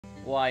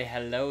Why,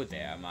 hello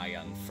there, my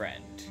young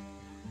friend.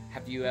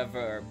 Have you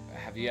ever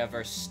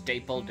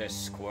stapled a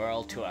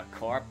squirrel to a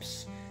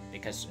corpse?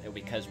 Because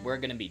we're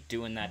gonna be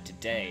doing that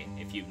today,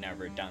 if you've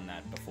never done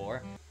that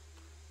before.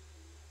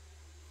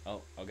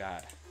 Oh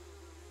god.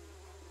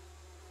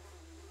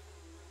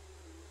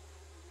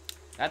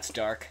 That's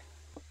dark.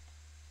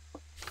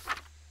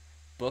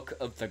 Book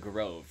of the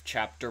Grove,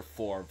 chapter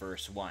 4,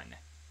 verse 1.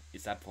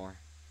 Is that 4?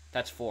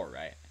 That's 4,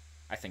 right?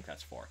 I think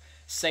that's 4.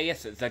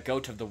 Saith the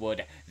goat of the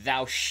wood,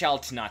 thou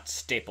shalt not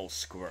staple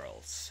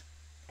squirrels.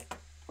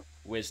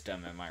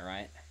 Wisdom, am I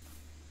right?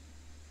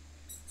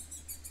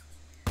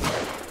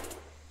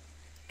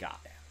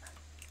 Got him.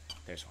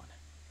 There's one.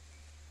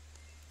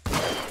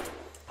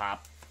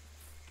 Pop.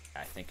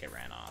 I think it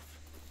ran off.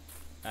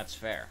 That's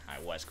fair. I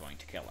was going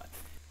to kill it.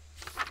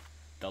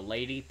 The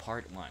Lady,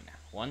 Part 1.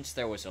 Once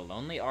there was a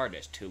lonely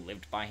artist who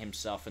lived by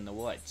himself in the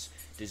woods.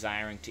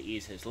 Desiring to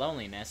ease his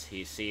loneliness,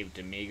 he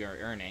saved meager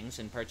earnings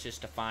and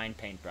purchased a fine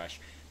paintbrush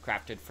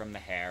crafted from the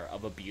hair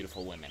of a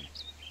beautiful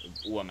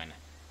woman.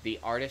 The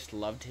artist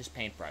loved his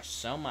paintbrush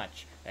so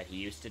much that he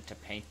used it to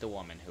paint the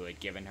woman who had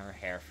given her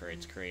hair for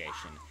its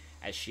creation,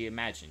 as he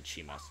imagined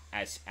she must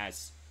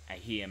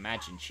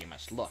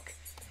look.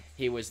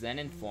 He was then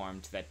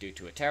informed that due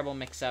to a terrible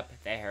mix-up,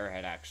 the hair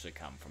had actually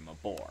come from a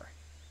boar.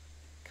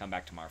 Come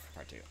back tomorrow for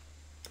part 2.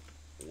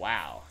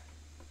 Wow.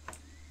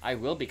 I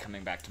will be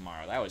coming back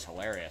tomorrow. That was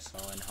hilarious.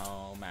 Going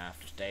home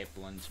after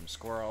stapling some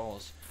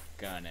squirrels.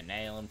 Gonna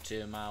nail them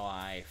to my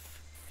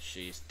wife.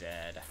 She's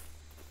dead.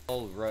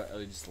 All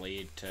roads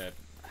lead to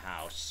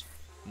house,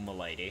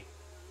 m'lady.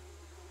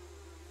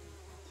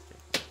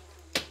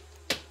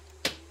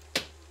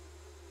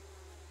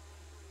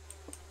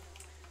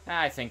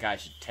 I think I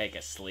should take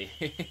a sleep.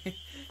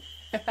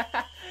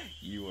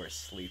 You are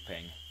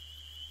sleeping.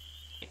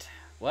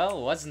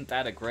 Well, wasn't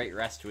that a great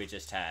rest we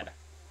just had,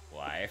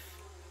 wife?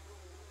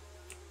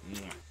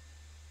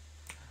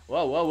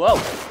 Whoa, whoa,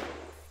 whoa!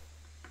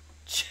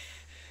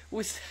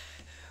 Was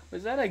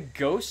that a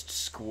ghost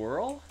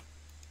squirrel?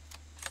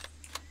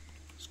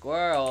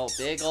 Squirrel,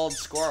 big old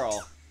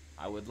squirrel.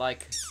 I would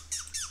like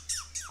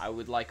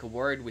a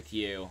word with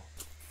you.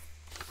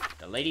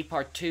 The Lady,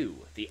 Part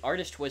 2. The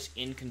artist was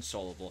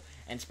inconsolable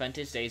and spent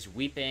his days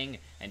weeping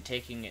and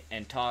taking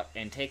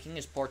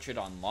his portrait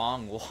on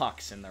long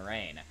walks in the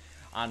rain.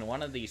 On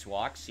one of these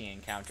walks, he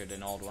encountered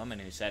an old woman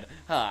who said,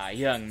 "Ah,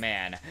 young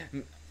man,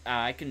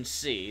 I can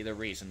see the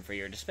reason for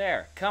your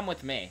despair. Come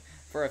with me."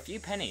 For a few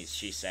pennies,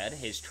 she said,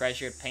 his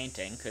treasured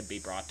painting could be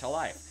brought to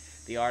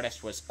life. The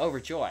artist was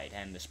overjoyed,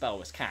 and the spell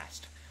was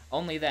cast.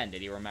 Only then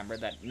did he remember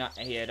that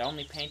he had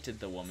only painted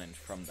the woman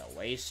from the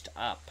waist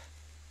up.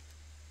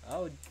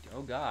 Oh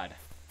god.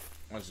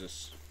 What is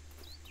this?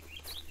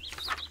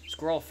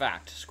 Squirrel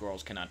fact.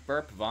 Squirrels cannot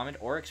burp, vomit,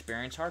 or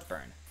experience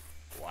heartburn.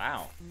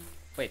 Wow.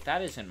 Wait,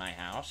 that isn't my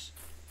house.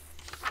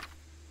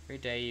 Every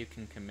day you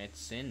can commit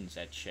sins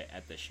at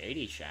the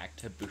Shady Shack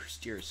to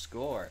boost your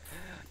score.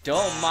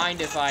 Don't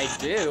mind if I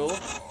do.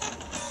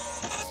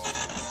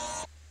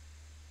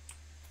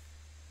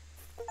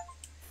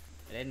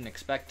 I didn't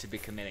expect to be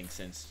committing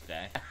sins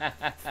today.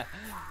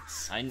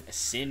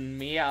 Sin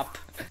me up.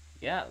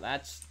 Yeah,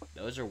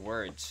 those are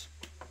words.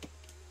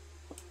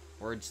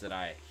 Words that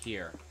I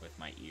hear with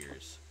my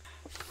ears.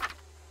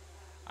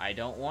 I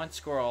don't want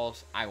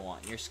squirrels. I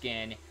want your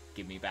skin.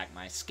 Give me back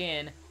my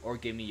skin, or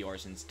give me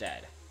yours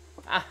instead.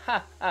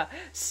 Ah,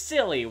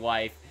 silly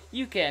wife.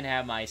 You can't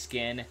have my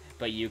skin,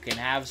 but you can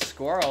have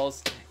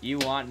squirrels. You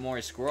want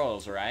more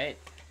squirrels, right?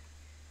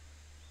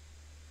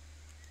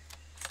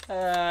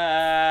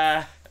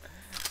 I'm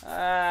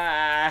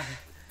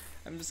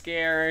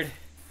scared.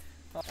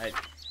 Alright.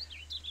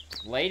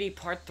 Lady,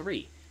 Part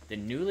 3. The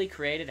newly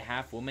created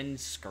half-woman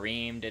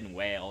screamed and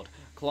wailed,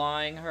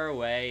 clawing her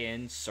way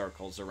in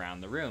circles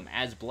around the room.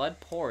 As blood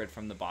poured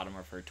from the bottom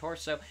of her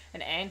torso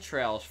and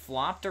entrails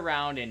flopped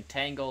around in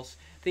tangles,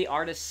 the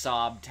artist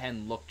sobbed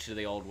and looked to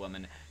the old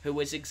woman, who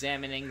was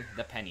examining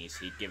the pennies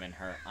he'd given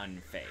her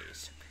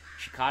unfazed.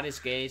 She caught his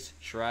gaze,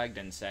 shrugged,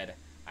 and said,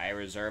 "I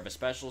reserve a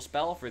special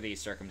spell for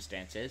these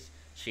circumstances."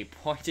 She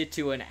pointed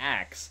to an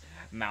axe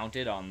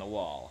mounted on the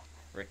wall.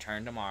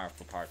 Return tomorrow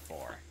for part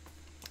 4.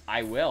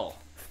 I will.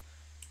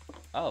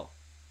 Oh.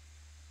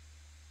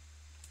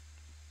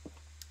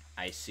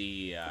 I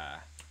see,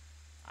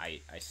 I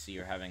see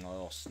you're having a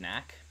little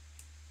snack.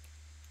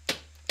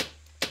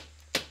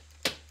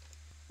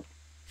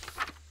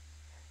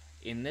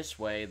 In this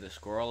way, the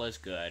squirrel is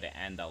good,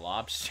 and the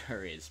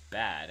lobster is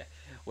bad.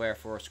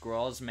 Wherefore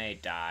squirrels may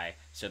die,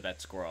 so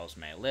that squirrels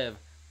may live,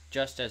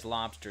 just as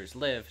lobsters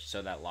live,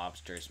 so that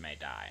lobsters may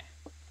die.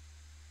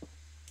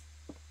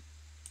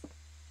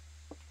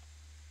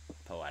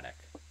 Poetic.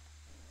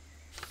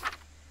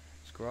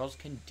 Squirrels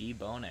can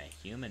debone a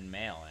human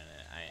male in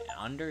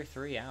under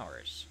 3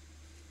 hours.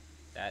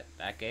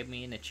 That gave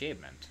me an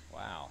achievement.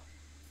 Wow.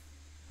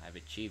 I've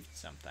achieved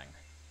something.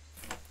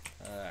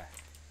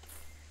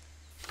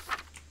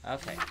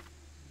 Okay.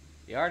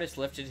 The artist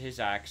lifted his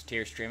axe,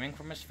 tears streaming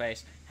from his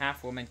face.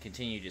 Half-woman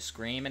continued to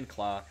scream and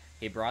claw,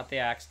 He brought the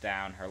axe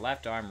down. Her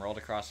left arm rolled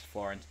across the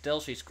floor, and still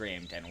she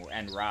screamed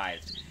and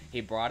writhed. He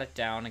brought it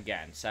down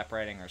again,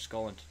 separating her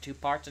skull into 2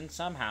 parts, and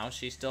somehow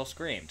she still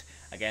screamed.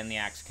 Again the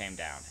axe came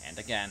down, and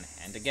again,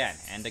 and again,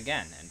 and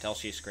again, until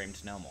she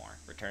screamed no more.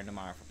 Return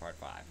tomorrow for part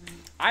 5.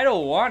 I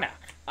don't wanna!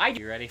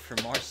 You ready for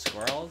more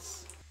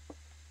squirrels?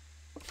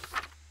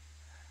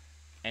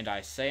 And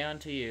I say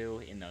unto you,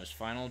 in those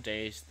final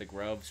days the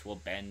groves will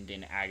bend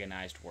in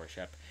agonized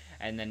worship,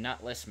 and the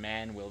nutless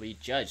man will be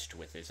judged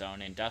with his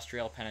own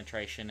industrial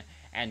penetration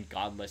and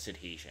godless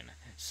adhesion.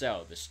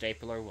 So the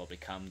stapler will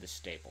become the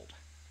stapled.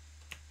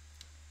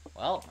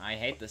 Well, I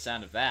hate the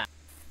sound of that.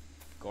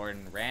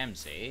 Gordon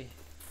Ramsay,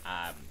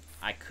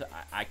 I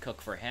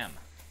cook for him.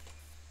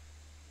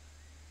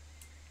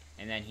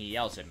 And then he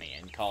yells at me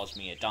and calls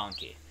me a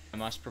donkey. I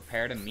must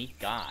prepare to meet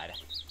God.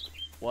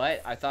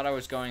 What? I thought I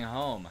was going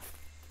home.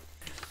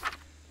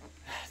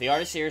 The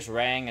artist's ears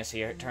rang as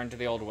he turned to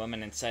the old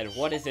woman and said,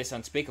 "What is this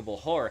unspeakable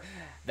horror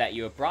that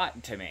you have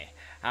brought to me?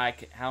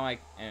 How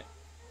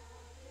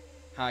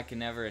I can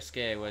never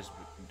escape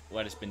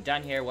what has been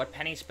done here. What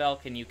penny spell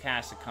can you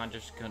cast to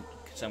conjure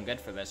some good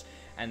for this?"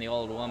 And the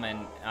old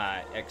woman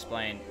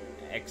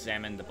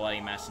examined the bloody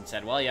mess and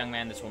said, "Well, young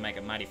man, this will make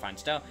a mighty fine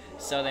stew."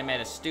 So they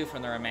made a stew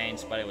from the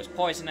remains, but it was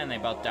poison and they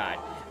both died.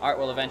 Art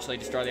will eventually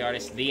destroy the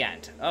artist. The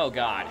end. Oh,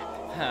 God.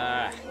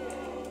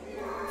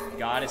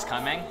 God is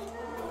coming.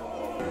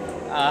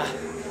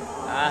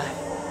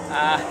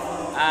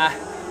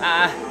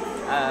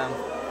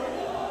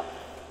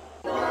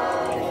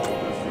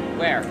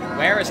 Where?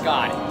 Where is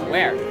God?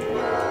 Where?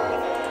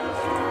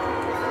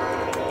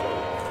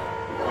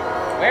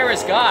 Where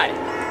is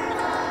God?